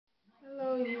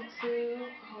2.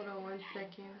 Hold on 1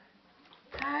 second.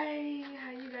 Hi,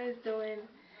 how you guys doing?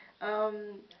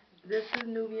 This is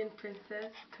Nubian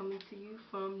Princess coming to you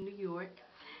from New York.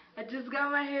 I just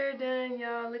got my hair done,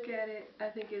 y'all. Look at it. I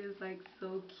think it is like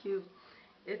so cute.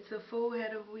 It's a full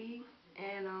head of weave,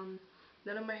 and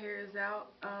none of my hair is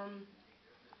out.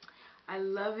 I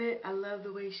love it. I love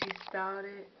the way she styled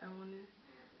it. I want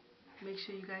to make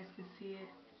sure you guys can see it.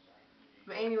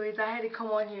 But anyways, I had to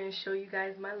come on here and show you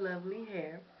guys my lovely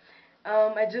hair.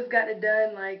 I just got it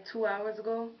done like 2 hours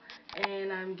ago,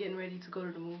 and I'm getting ready to go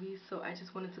to the movies, so I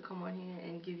just wanted to come on here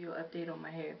and give you an update on my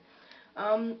hair.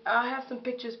 I'll have some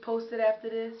pictures posted after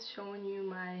this showing you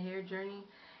my hair journey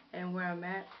and where I'm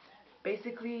at.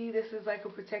 Basically, this is like a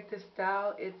protective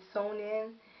style. It's sewn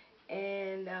in,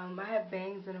 and I have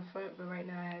bangs in the front, but right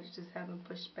now I just haven't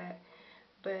pushed back.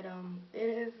 But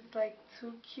it is like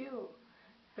too cute.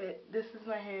 But this is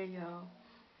my hair, y'all.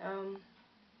 Um,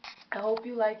 I hope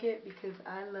you like it because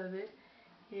I love it.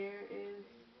 Here is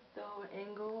the whole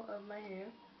angle of my hair.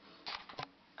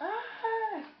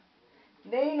 Ah!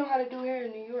 They ain't know how to do hair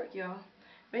in New York, y'all.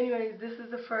 But anyways, this is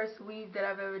the first weave that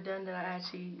I've ever done that I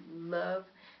actually love,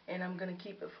 and I'm gonna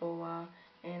keep it for a while.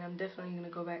 And I'm definitely gonna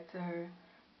go back to her.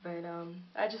 But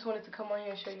I just wanted to come on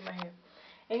here and show you my hair.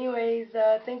 Anyways,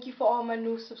 thank you for all my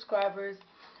new subscribers.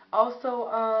 Also,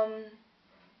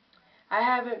 I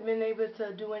haven't been able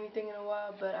to do anything in a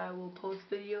while, but I will post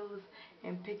videos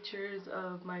and pictures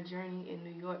of my journey in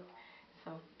New York.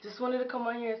 So, just wanted to come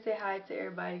on here and say hi to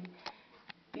everybody.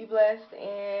 Be blessed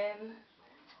and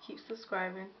keep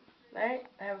subscribing. Alright?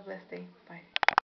 Have a blessed day. Bye.